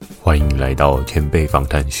欢迎来到前辈访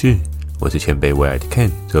谈室，我是前辈未来的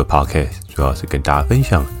Ken。这个 podcast 主要是跟大家分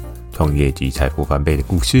享创业及财富翻倍的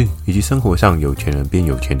故事，以及生活上有钱人变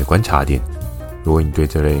有钱的观察点。如果你对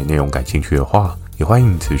这类内容感兴趣的话，也欢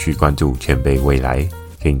迎持续关注前辈未来，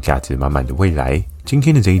给你价值满满的未来。今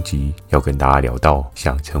天的这一集要跟大家聊到，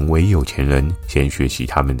想成为有钱人，先学习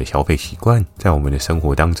他们的消费习惯。在我们的生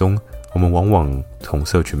活当中，我们往往从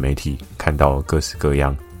社群媒体看到各式各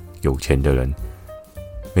样有钱的人，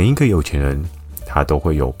每一个有钱人他都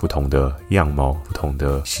会有不同的样貌、不同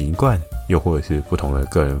的习惯，又或者是不同的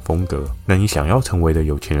个人风格。那你想要成为的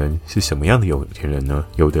有钱人是什么样的有钱人呢？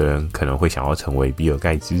有的人可能会想要成为比尔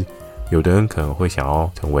盖茨，有的人可能会想要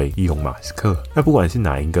成为伊隆马斯克。那不管是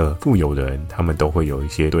哪一个富有的人，他们都会有一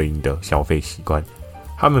些对应的消费习惯。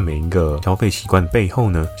他们每一个消费习惯背后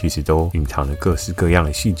呢，其实都隐藏了各式各样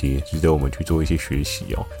的细节，值得我们去做一些学习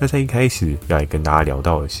哦。那在一开始要来跟大家聊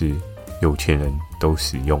到的是，有钱人都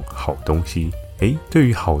使用好东西。对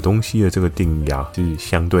于好东西的这个定义啊，是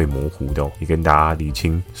相对模糊的哦，也跟大家理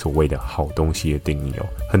清所谓的好东西的定义哦。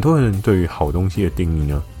很多人对于好东西的定义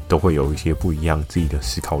呢，都会有一些不一样自己的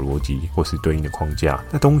思考逻辑或是对应的框架。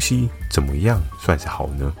那东西怎么样算是好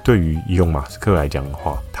呢？对于伊隆马斯克来讲的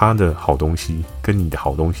话，他的好东西跟你的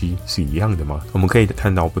好东西是一样的吗？我们可以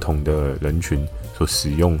看到不同的人群所使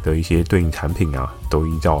用的一些对应产品啊，都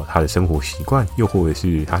依照他的生活习惯，又或者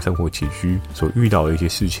是他生活起居所遇到的一些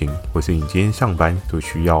事情，或是你今天上班所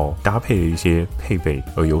需要搭配的一些配备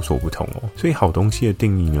而有所不同哦。所以好东西的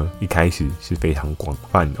定义呢，一开始是非常广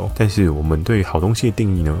泛的哦。但是我们对于好东西的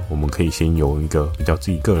定义呢，我们可以先由一个比较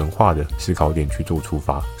自己个人化的思考点去做出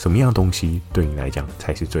发。什么样的东西对你来讲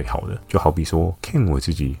才是最好的？就好比说 Ken 我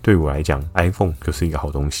自己，对我来讲 iPhone 就是一个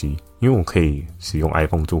好东西，因为我可以使用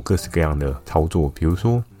iPhone 做各式各样的操作，比如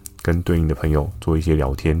说跟对应的朋友做一些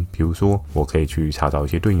聊天，比如说我可以去查找一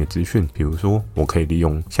些对应的资讯，比如说我可以利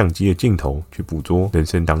用相机的镜头去捕捉人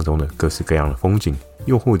生当中的各式各样的风景，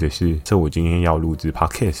又或者是在我今天要录制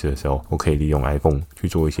podcast 的时候，我可以利用 iPhone 去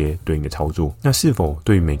做一些对应的操作。那是否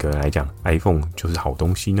对于每个人来讲 iPhone 就是好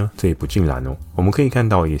东西呢？这也不尽然哦。我们可以看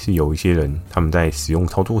到，也是有一些人他们在使用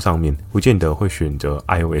操作上面不见得会选择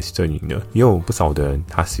iOS 阵营的，也有不少的人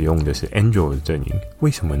他使用的是 Android 阵营。为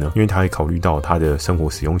什么呢？因为他会考虑到他的生活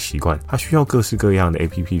使用习惯，他需要各式各样的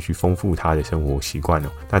APP 去丰富他的生活习惯哦。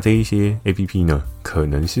那这一些 APP 呢，可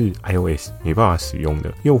能是 iOS 没办法使用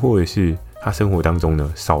的，又或者是他生活当中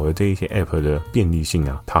呢，少了这一些 App 的便利性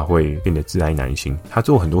啊，他会变得自爱难行，他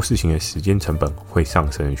做很多事情的时间成本会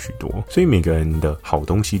上升许多。所以每个人的好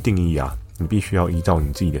东西定义啊，你必须要依照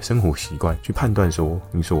你自己的生活习惯去判断说，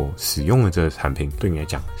你所使用的这个产品对你来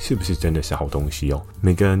讲是不是真的是好东西哦。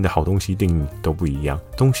每个人的好东西定义都不一样，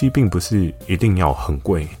东西并不是一定要很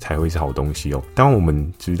贵才会是好东西哦。当我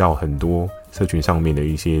们知道很多社群上面的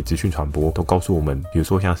一些资讯传播都告诉我们，比如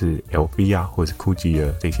说像是 LV 啊，或者是 Gucci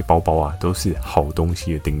的这些包包啊，都是好东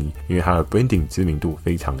西的定义，因为它的 branding 知名度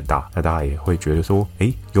非常的大。那大家也会觉得说，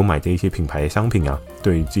有买这一些品牌的商品啊，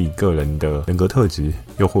对于自己个人的人格特质，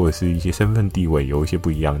又或者是一些身份地位有一些不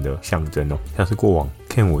一样的象征哦。像是过往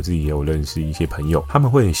Ken 我自己也有认识一些朋友，他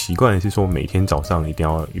们会很习惯的是说，每天早上一定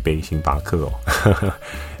要一杯星巴克哦，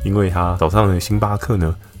因为他早上的星巴克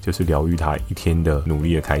呢，就是疗愈他一天的努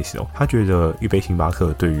力的开始哦。他觉得一杯星巴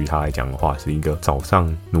克对于他来讲的话，是一个早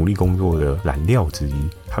上努力工作的燃料之一。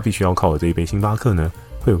他必须要靠这一杯星巴克呢，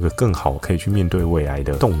会有个更好可以去面对未来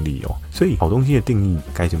的动力哦。所以好东西的定义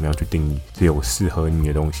该怎么样去定义？只有适合你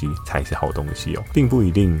的东西才是好东西哦，并不一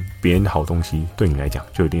定别人的好东西对你来讲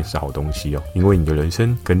就一定是好东西哦。因为你的人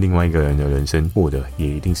生跟另外一个人的人生过的也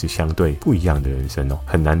一定是相对不一样的人生哦，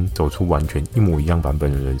很难走出完全一模一样版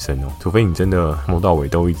本的人生哦。除非你真的从头到尾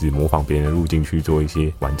都一直模仿别人的路径去做一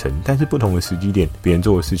些完成，但是不同的时机点，别人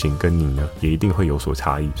做的事情跟你呢也一定会有所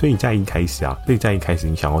差异。所以在一开始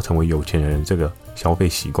你想要成为有钱人的这个消费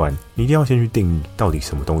习惯，你一定要先去定义到底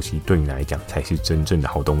什么东西对你来讲才是真正的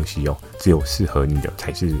好东西哦。只有适合你的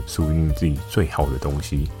才是属于你自己最好的东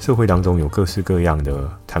西。社会当中有各式各样的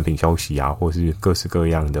产品消息啊，或是各式各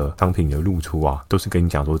样的商品的露出啊，都是跟你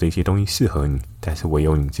讲说这些东西适合你，但是唯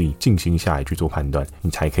有你自己静心下来去做判断，你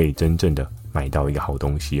才可以真正的买到一个好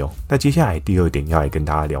东西哦。那接下来第二点要来跟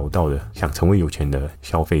大家聊到的，想成为有钱的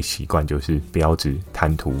消费习惯，就是不要只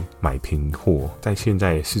贪图买便宜货。在现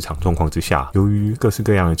在市场状况之下，由于各式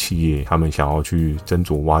各样的企业他们想要去斟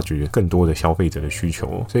酌挖掘更多的消费者的需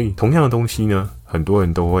求，所以同样的东西呢，很多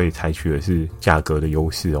人都会采取的是价格的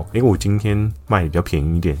优势哦。我今天卖的比较便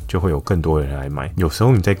宜一点，就会有更多人来买。有时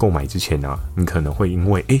候你在购买之前啊，你可能会因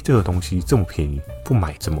为这个东西这么便宜，不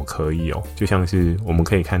买怎么可以哦？就像是我们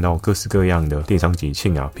可以看到各式各样的电商节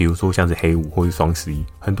庆啊，比如说像是黑五或是双11，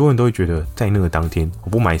很多人都会觉得在那个当天我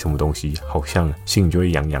不买什么东西，好像心里就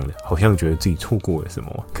会痒痒的，好像觉得自己错过了什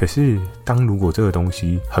么。可是如果这个东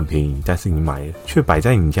西很便宜，但是你买了却摆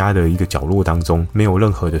在你家的一个角落当中，没有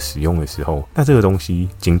任何的使用的时候，那这个东西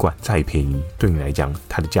尽管再便宜，对你来讲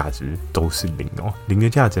它的价值都是零哦。零的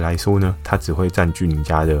价值来说呢，它只会占据你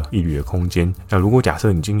家的一缕的空间。那如果假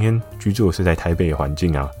设你今天居住的是在台北的环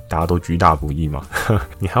境啊，大家都居大不易嘛，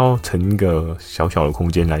你还要成一个小小的空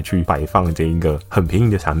间来去摆放这一个很便宜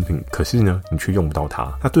的产品，可是呢你却用不到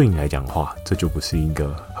它，那对你来讲的话，这就不是一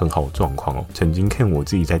个很好的状况哦。曾经看我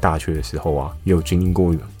自己在大学的时候啊，也有经历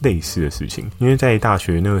过类似的事情。因为在大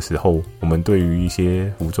学那个时候，我们对于一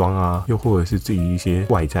些服装啊，又或者是自己一些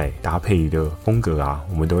外在搭配的风格啊，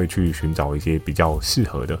我们都会去寻找一些比较适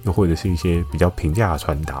合的，又或者是一些比较平价的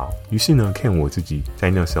穿搭。于是呢，看我自己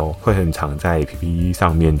在那时候会很常在 PPT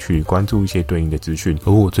上面去关注一些对应的资讯。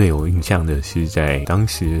而我最有印象的是在当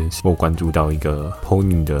时我关注到一个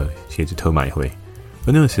Pony 的鞋子特卖会。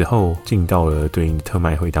而那个时候进到了对应的特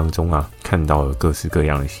卖会当中啊，看到了各式各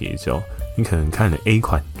样的鞋子哦。你可能看了 A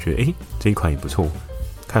款，觉得这一款也不错；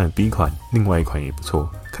看了 B 款，另外一款也不错；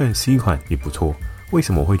看了 C 款也不错。为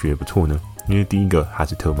什么我会觉得不错呢？因为第一个它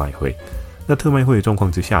是特卖会。那特卖会的状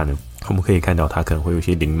况之下呢，我们可以看到它可能会有一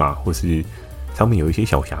些零码，或是上面有一些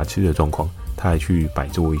小瑕疵的状况，它还去摆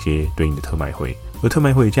做一些对应的特卖会。而特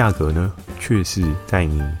卖会的价格呢，却是在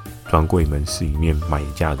你专柜门市里面买的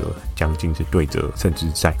价格将近是对折，甚至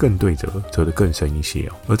在更对折，折得更深一些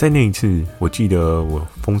哦。而在那一次，我记得我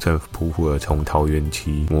风尘仆仆的从桃园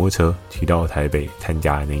骑摩托车骑到台北参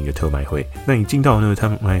加那个特卖会。那你进到那个特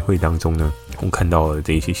卖会当中呢，我看到了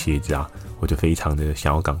这一些鞋子啊，我就非常的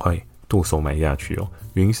想要赶快剁手买下去哦。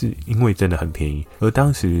原因是因为真的很便宜，而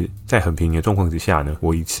当时在很便宜的状况之下呢，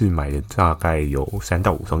我一次买了大概有3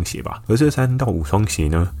到5双鞋吧。而这3到5双鞋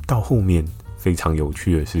呢，到后面非常有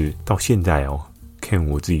趣的是，到现在哦，看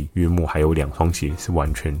我自己约莫还有2双鞋是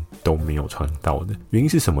完全都没有穿到的。原因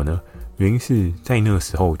是什么呢？原因是在那个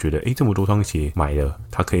时候我觉得这么多双鞋买了，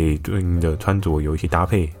它可以对应的穿着有一些搭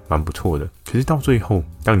配蛮不错的。可是到最后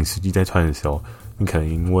当你实际在穿的时候，你可能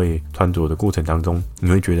因为穿着的过程当中，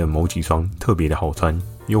你会觉得某几双特别的好穿，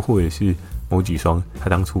又或者是某几双它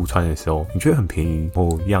当初穿的时候你觉得很便宜，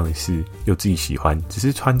某样式又自己喜欢，只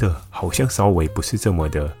是穿的好像稍微不是这么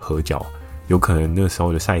的合脚，有可能那时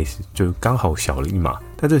候的 size 就刚好小了一码。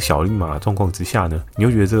在这个小了一码的状况之下呢，你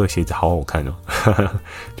又觉得这个鞋子好好看哦，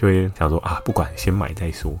就会想说不管先买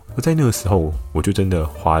再说。而在那个时候，我就真的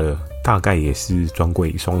花了大概也是专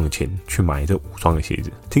柜1双的钱去买这5双的鞋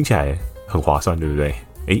子，听起来很划算，对不对？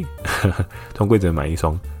专柜只能买1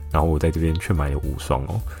双，然后我在这边却买了5双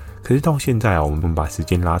哦。可是到现在啊，我们把时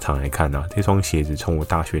间拉长来看啊，这双鞋子从我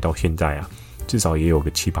大学到现在啊，至少也有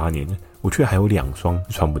个7、8年了，我却还有2双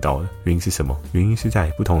是穿不到的。原因是什么？原因是在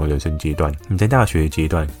不同的人生阶段，你在大学的阶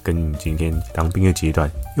段，跟你今天当兵的阶段，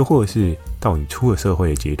又或者是到你出了社会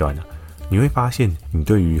的阶段啊，你会发现你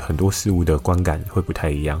对于很多事物的观感会不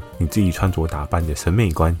太一样，你自己穿着打扮的审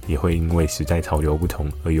美观也会因为时代潮流不同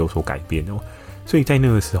而有所改变哦。所以在那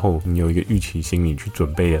个时候，你有一个预期心理去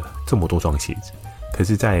准备了这么多双鞋子，可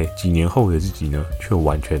是在几年后的自己呢，却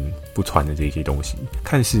完全不穿的这些东西。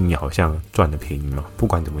看似你好像赚了便宜嘛，不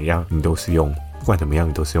管怎么样你都是用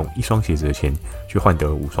1双鞋子的钱去换得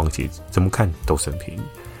5双鞋子，怎么看都是很便宜。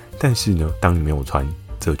但是呢，当你没有穿，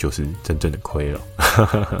这就是真正的亏了。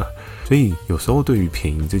所以有时候对于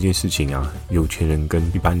便宜这件事情啊，有钱人跟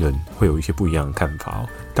一般人会有一些不一样的看法哦。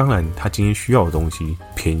当然他今天需要的东西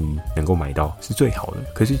便宜能够买到是最好的，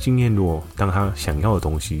可是今天如果当他想要的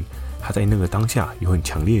东西，他在那个当下有很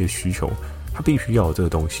强烈的需求，他必须要有这个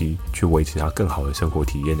东西去维持他更好的生活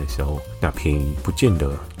体验的时候，那便宜不见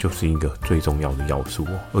得就是一个最重要的要素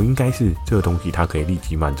哦，而应该是这个东西它可以立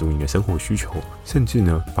即满足你的生活需求，甚至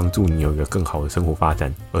呢帮助你有一个更好的生活发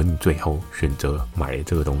展，而你最后选择买了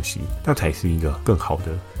这个东西，那才是一个更好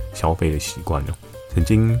的消费的习惯哦。曾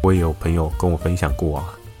经我也有朋友跟我分享过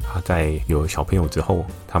啊，他在有小朋友之后，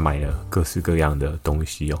他买了各式各样的东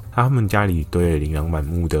西哦。他们家里堆了琳琅满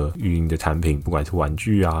目的育婴的产品，不管是玩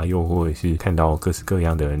具啊，又或者是看到各式各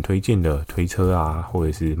样的人推荐的推车啊，或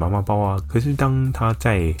者是妈妈包啊。可是当他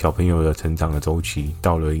在小朋友的成长的周期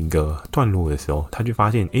到了一个段落的时候，他就发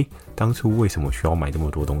现，当初为什么需要买这么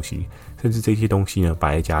多东西？甚至这些东西呢，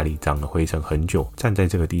摆在家里长了灰尘很久，站在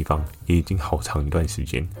这个地方也已经好长一段时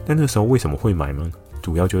间。但那时候为什么会买呢？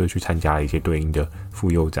主要就是去参加一些对应的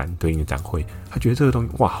妇幼展、对应的展会。他觉得这个东西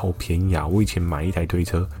哇好便宜啊！我以前买一台推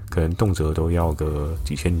车可能动辄都要个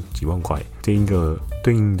几千几万块，这一个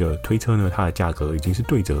对应的推车呢，它的价格已经是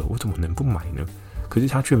对折，我怎么能不买呢？可是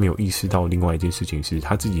他却没有意识到另外一件事情是，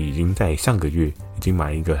他自己已经在上个月已经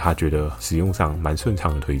买一个他觉得使用上蛮顺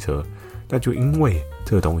畅的推车。那就因为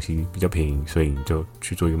这个东西比较便宜，所以你就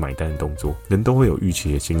去做一个买单的动作。人都会有预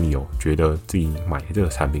期的心理觉得自己买了这个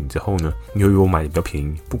产品之后呢，由于我买的比较便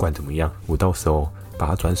宜，不管怎么样，我到时候把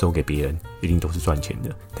它转手给别人，一定都是赚钱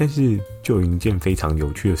的。但是就有一件非常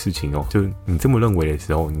有趣的事情就你这么认为的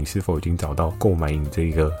时候，你是否已经找到购买你这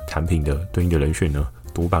个产品的对应的人选呢？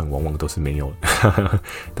多半往往都是没有的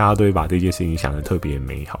大家都会把这件事情想得特别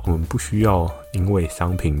美好。我们不需要因为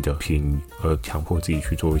商品的便宜而强迫自己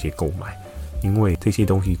去做一些购买，因为这些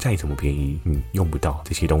东西再怎么便宜，你用不到，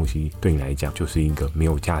这些东西对你来讲就是一个没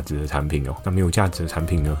有价值的产品那没有价值的产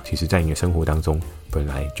品呢，其实在你的生活当中本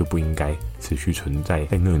来就不应该持续存在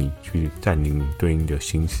在那里，去占领你对应的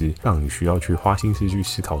心思，让你需要去花心思去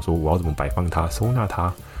思考说我要怎么摆放它、收纳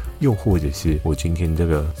它，又或者是我今天这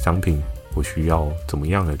个商品我需要怎么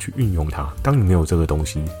样的去运用它。当你没有这个东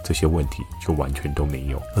西，这些问题就完全都没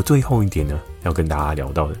有。而最后一点呢，要跟大家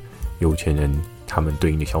聊到的，有钱人他们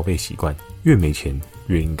对应的消费习惯，越没钱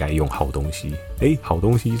越应该用好东西。好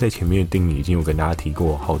东西在前面的定义已经有跟大家提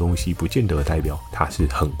过，好东西不见得代表它是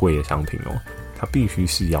很贵的商品它必须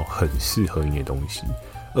是要很适合你的东西。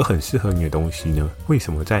而很适合你的东西呢，为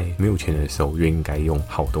什么在没有钱的时候越应该用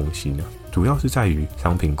好东西呢？主要是在于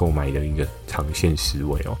商品购买的一个长线思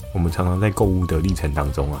维我们常常在购物的历程当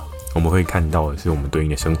中我们会看到的是我们对应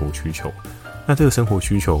的生活需求。那这个生活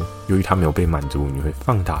需求由于它没有被满足，你会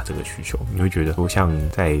放大这个需求，你会觉得说像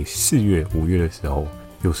在4月5月的时候，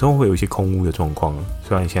有时候会有一些空污的状况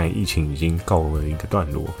虽然现在疫情已经告了一个段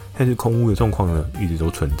落，但是空污的状况呢一直都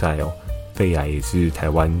存在肺癌也是台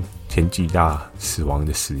湾前几大死亡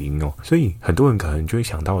的死因所以很多人可能就会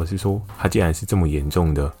想到的是说，它既然是这么严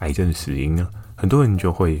重的癌症死因呢，很多人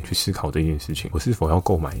就会去思考这件事情，我是否要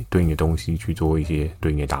购买对应的东西去做一些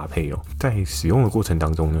对应的搭配在使用的过程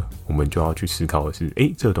当中呢，我们就要去思考的是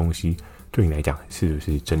这个东西对你来讲是不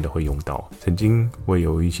是真的会用到。曾经我也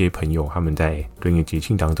有一些朋友，他们在对应的节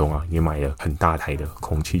庆当中也买了很大台的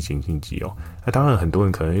空气清净机那当然很多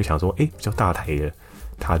人可能就想说比较大台的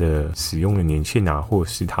它的使用的年限或者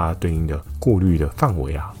是它对应的过滤的范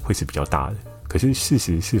围会是比较大的。可是事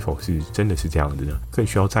实是否是真的是这样的呢？更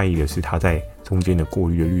需要在意的是它在中间的过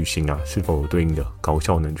滤的滤芯是否有对应的高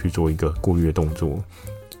效能去做一个过滤的动作。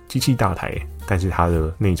机器大台，但是它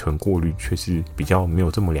的内存过滤却是比较没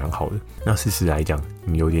有这么良好的。那事实来讲，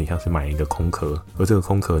你有点像是买一个空壳，而这个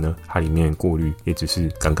空壳呢，它里面的过滤也只是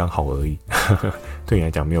刚刚好而已对你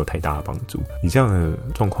来讲没有太大的帮助。以这样的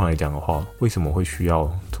状况来讲的话，为什么会需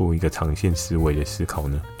要做一个长线思维的思考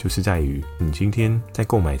呢？就是在于你今天在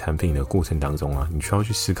购买产品的过程当中你需要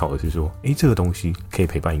去思考的是说，这个东西可以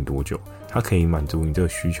陪伴你多久？它可以满足你这个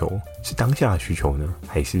需求，是当下的需求呢，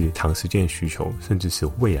还是长时间的需求，甚至是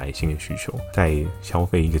未来性的需求？在消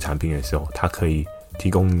费一个产品的时候，它可以提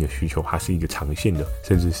供你的需求，它是一个长线的，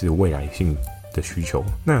甚至是未来性的需求。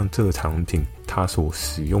那这个产品它所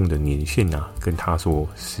使用的年限跟它所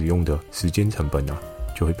使用的时间成本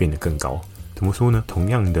就会变得更高。怎么说呢？同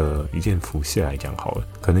样的一件服饰来讲好了，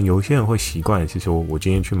可能有一些人会习惯是说，我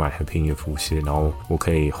今天去买很便宜的服饰，然后我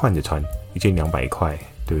可以换着穿，一件200块，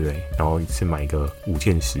对不对？然后一次买个5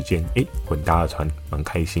件10件，混搭的穿，蛮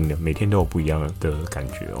开心的，每天都有不一样的感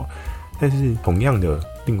觉但是同样的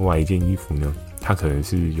另外一件衣服呢，它可能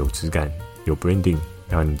是有质感、有 branding，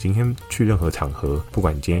 然后你今天去任何场合，不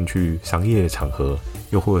管你今天去商业的场合，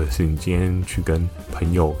又或者是你今天去跟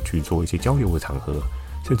朋友去做一些交流的场合，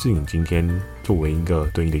甚至你今天作为一个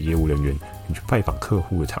对应的业务人员，你去拜访客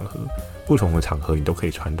户的场合，不同的场合你都可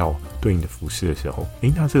以穿到对应的服饰的时候，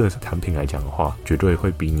那这个产品来讲的话，绝对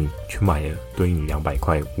会比你去买了对应200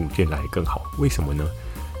块5件来更好。为什么呢？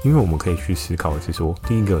因为我们可以去思考的是说，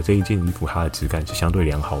第一个，这一件衣服它的质感是相对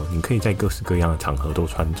良好的，你可以在各式各样的场合都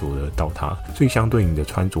穿着得到它，所以相对你的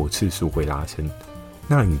穿着次数会拉升。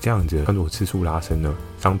那你这样子的穿着次数拉升呢，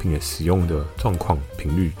商品的使用的状况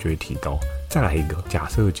频率就会提高。再来一个，假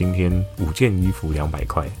设今天5件衣服200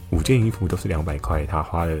块，5件衣服都是200块，他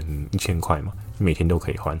花了1000块嘛，你每天都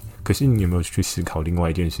可以换。可是你有没有去思考另外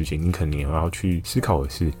一件事情？你可能也要去思考的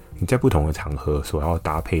是，你在不同的场合所要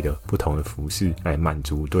搭配的不同的服饰，来满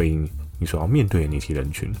足对应你所要面对的那些人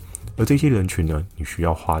群。而这些人群呢，你需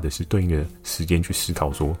要花的是对应的时间去思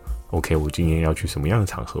考说 OK， 我今天要去什么样的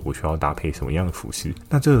场合，我需要搭配什么样的服饰。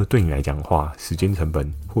那这对你来讲的话，时间成本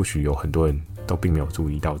或许有很多人都并没有注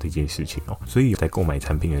意到这件事情哦。所以在购买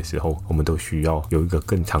产品的时候，我们都需要有一个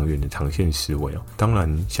更长远的长线思维哦。当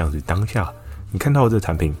然，像是当下你看到这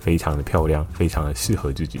产品非常的漂亮，非常的适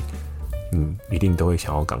合自己，你一定都会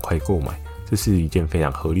想要赶快购买，这是一件非常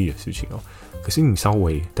合理的事情哦。可是你稍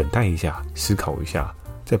微等待一下，思考一下，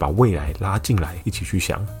再把未来拉进来一起去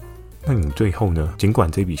想，那你最后呢，尽管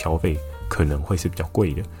这笔消费可能会是比较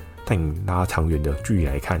贵的，但你拉长远的距离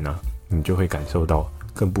来看呢，你就会感受到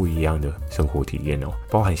更不一样的生活体验哦。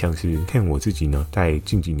包含像是看我自己呢，在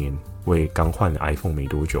近几年我也刚换了 iPhone 没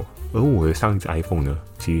多久，而我的上一支 iPhone 呢，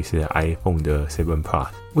其实是 iPhone 的7 Plus。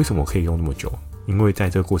为什么可以用那么久？因为在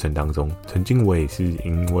这个过程当中，曾经我也是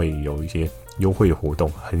因为有一些优惠的活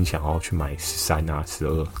动，很想要去买13啊、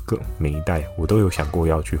12个每一代，我都有想过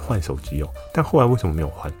要去换手机哦。但后来为什么没有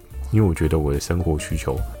换？因为我觉得我的生活需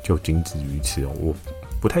求就仅止于此哦，我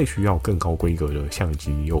不太需要更高规格的相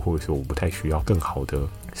机，又或者说我不太需要更好的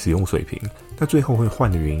使用水平。那最后会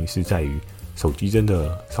换的原因是在于手机真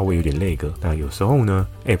的稍微有点lag，那有时候呢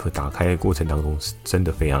App 打开的过程当中是真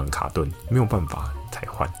的非常卡顿，没有办法才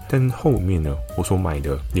换。但后面呢，我所买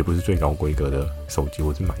的也不是最高规格的手机，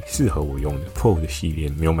我是买适合我用的 Pro 的系列，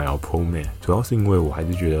没有买到 Pro Max， 主要是因为我还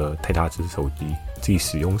是觉得太大只手机自己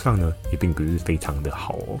使用上呢也并不是非常的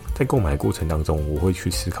好哦。在购买的过程当中，我会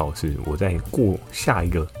去思考是我在过下一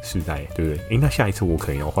个世代，对不对？那下一次我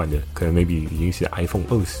可能要换的，可能 maybe 已经是 iPhone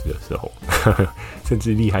 20的时候甚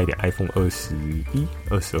至厉害一点 iPhone 21、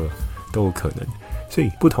22都有可能。所以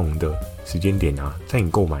不同的时间点啊，在你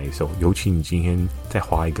购买的时候，尤其你今天在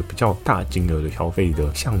花一个比较大金额的消费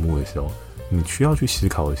的项目的时候，你需要去思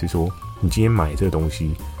考的是说，你今天买这个东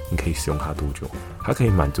西你可以使用它多久，它可以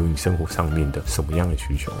满足你生活上面的什么样的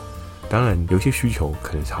需求。当然有些需求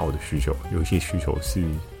可能是好的需求，有些需求是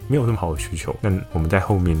没有那么好的需求，那我们在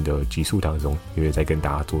后面的集数当中也会再跟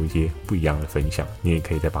大家做一些不一样的分享，你也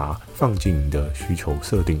可以再把它放进你的需求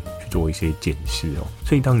设定去做一些检视哦。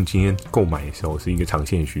所以当你今天购买的时候是一个长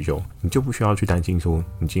线的需求，你就不需要去担心说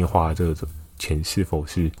你今天花的这个钱是否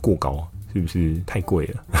是过高，是不是太贵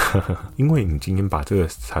了因为你今天把这个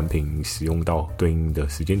产品使用到对应的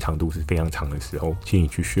时间长度是非常长的时候，其实你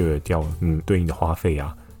去share掉对应的花费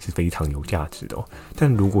啊是非常有价值的哦。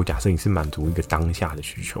但如果假设你是满足一个当下的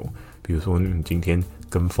需求，比如说你今天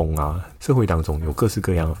跟风啊，社会当中有各式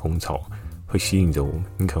各样的风潮会吸引着我们，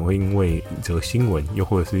你可能会因为一则新闻，又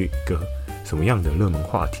或者是一个什么样的热门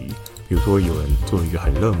话题，比如说有人做一个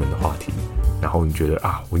很热门的话题，然后你觉得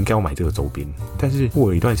啊，我应该要买这个周边，但是过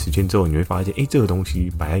了一段时间之后，你会发现这个东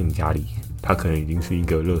西摆在你家里，它可能已经是一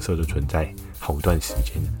个垃圾的存在好一段时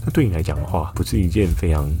间。那对你来讲的话，不是一件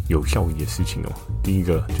非常有效益的事情哦。第一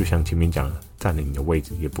个就像前面讲的，占了你的位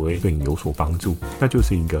置也不会对你有所帮助，那就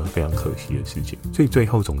是一个非常可惜的事情。所以最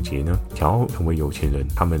后总结呢，想要成为有钱人，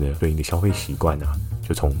他们的对应的消费习惯啊，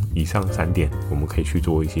就从以上3点，我们可以去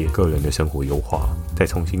做一些个人的生活优化，再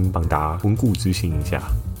重新帮大家温故知新一下。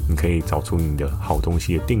你可以找出你的好东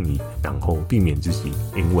西的定义，然后避免自己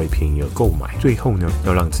因为便宜而购买。最后呢，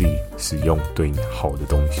要让自己使用对你好的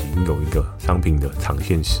东西，有一个商品的长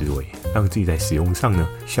线思维，让自己在使用上呢，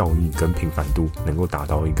效益跟频繁度能够达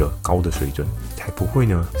到一个高的水准，才不会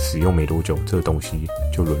呢使用没多久这个东西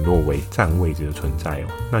就沦落为占位置的存在哦，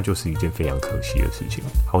那就是一件非常可惜的事情。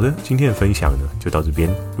好的，今天的分享呢就到这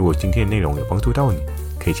边。如果今天的内容有帮助到你，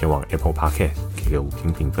可以前往 Apple Podcast 给个5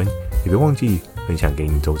星评分，也别忘记分享给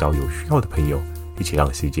你周遭有需要的朋友，一起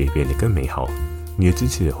让世界变得更美好。你的支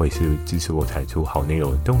持会是支持我产出好内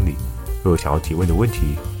容的动力。如果想要提问的问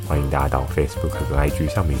题，欢迎大家到 Facebook 和 IG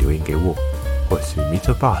上面留言给我，或者是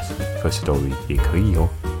Mr. Boss First Story 也可以哦。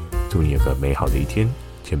祝你有个美好的一天，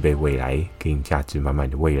前辈未来给你价值满满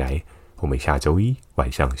的未来。我们下周一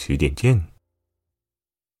晚上10点见。